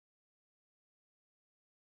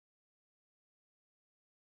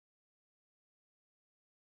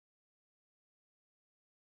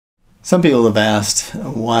Some people have asked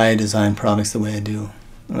why I design products the way I do.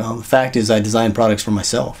 Well, the fact is I design products for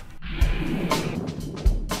myself.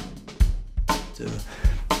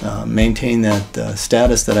 To maintain that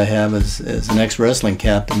status that I have as an ex-wrestling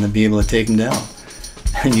captain, to be able to take them down.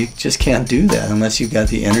 And you just can't do that unless you've got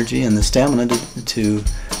the energy and the stamina to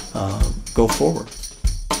go forward.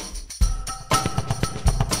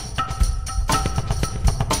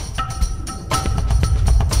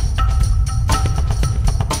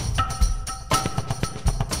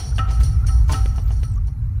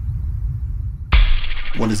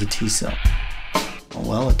 What is a T cell?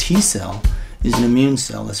 Well, a T cell is an immune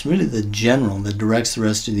cell. It's really the general that directs the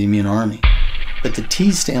rest of the immune army. But the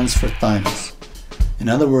T stands for thymus. In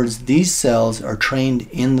other words, these cells are trained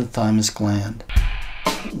in the thymus gland.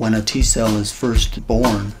 When a T cell is first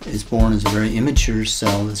born, it's born as a very immature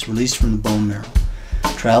cell that's released from the bone marrow,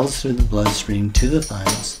 travels through the bloodstream to the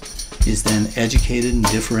thymus, is then educated and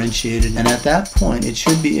differentiated, and at that point it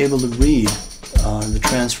should be able to read the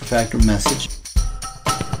transfer factor message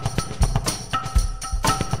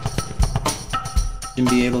and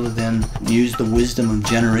be able to then use the wisdom of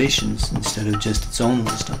generations instead of just its own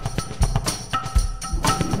wisdom.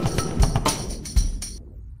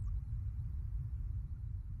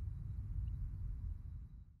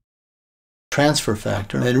 Transfer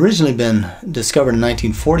factor had originally been discovered in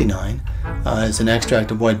 1949 as an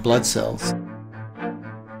extract of white blood cells.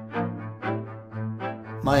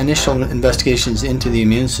 My initial investigations into the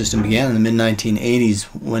immune system began in the mid-1980s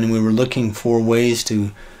when we were looking for ways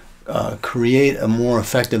to create a more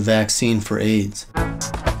effective vaccine for AIDS.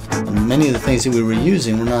 Many of the things that we were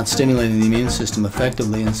using were not stimulating the immune system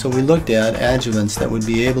effectively, and so we looked at adjuvants that would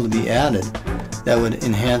be able to be added that would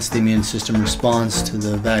enhance the immune system response to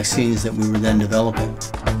the vaccines that we were then developing.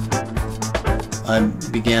 I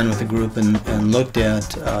began with a group and looked at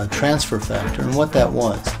transfer factor and what that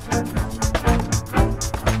was.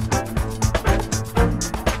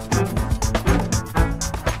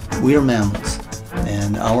 We are mammals,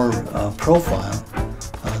 and our profile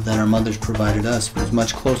that our mothers provided us was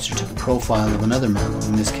much closer to the profile of another mammal,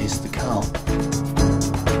 in this case the cow.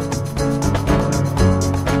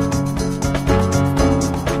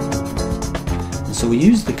 And so we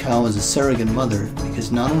used the cow as a surrogate mother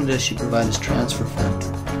because not only does she provide us transfer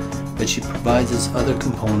factor, but she provides us other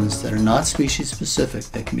components that are not species specific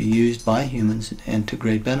that can be used by humans and to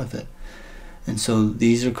great benefit. And so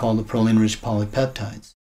these are called the proline-rich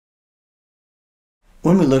polypeptides.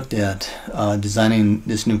 When we looked at designing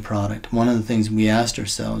this new product, one of the things we asked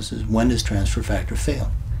ourselves is, when does transfer factor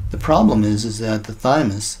fail? The problem is that the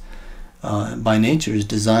thymus, by nature, is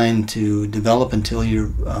designed to develop until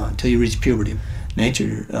you reach puberty.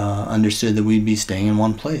 Nature understood that we'd be staying in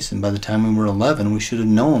one place, and by the time we were 11, we should have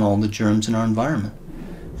known all the germs in our environment.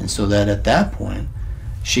 And so that at that point,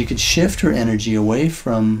 she could shift her energy away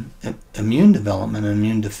from immune development and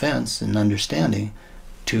immune defense and understanding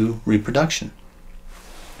to reproduction.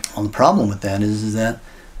 Well, the problem with that is that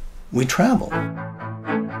we travel.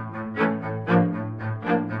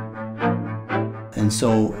 And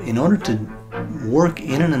so in order to work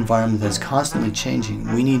in an environment that's constantly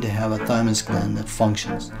changing, we need to have a thymus gland that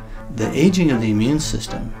functions. The aging of the immune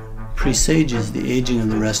system presages the aging of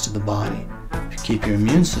the rest of the body. If you keep your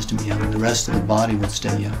immune system young, the rest of the body will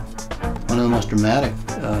stay young. One of the most dramatic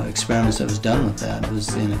experiments that was done with that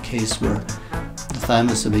was in a case where the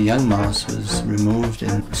thymus of a young mouse was removed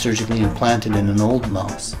and surgically implanted in an old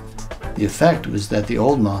mouse. The effect was that the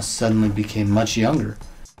old mouse suddenly became much younger.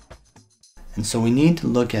 And so we need to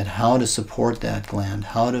look at how to support that gland,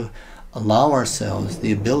 how to allow ourselves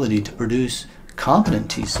the ability to produce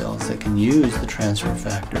competent T cells that can use the transfer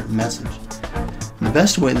factor message. And the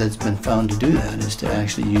best way that's been found to do that is to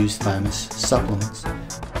actually use thymus supplements.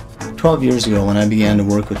 12 years ago, when I began to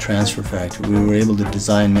work with transfer factor, we were able to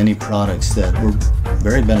design many products that were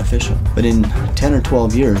very beneficial. But in 10 or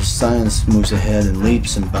 12 years, science moves ahead in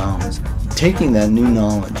leaps and bounds. Taking that new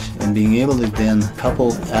knowledge and being able to then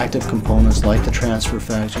couple active components like the transfer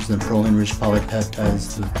factors and the proline-rich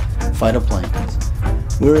polypeptides, the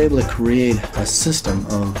phytoplanktons, we were able to create a system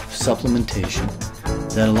of supplementation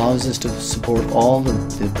that allows us to support all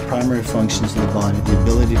the primary functions of the body, the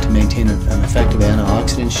ability to maintain an effective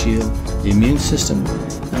antioxidant shield, the immune system,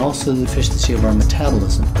 and also the efficiency of our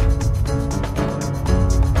metabolism.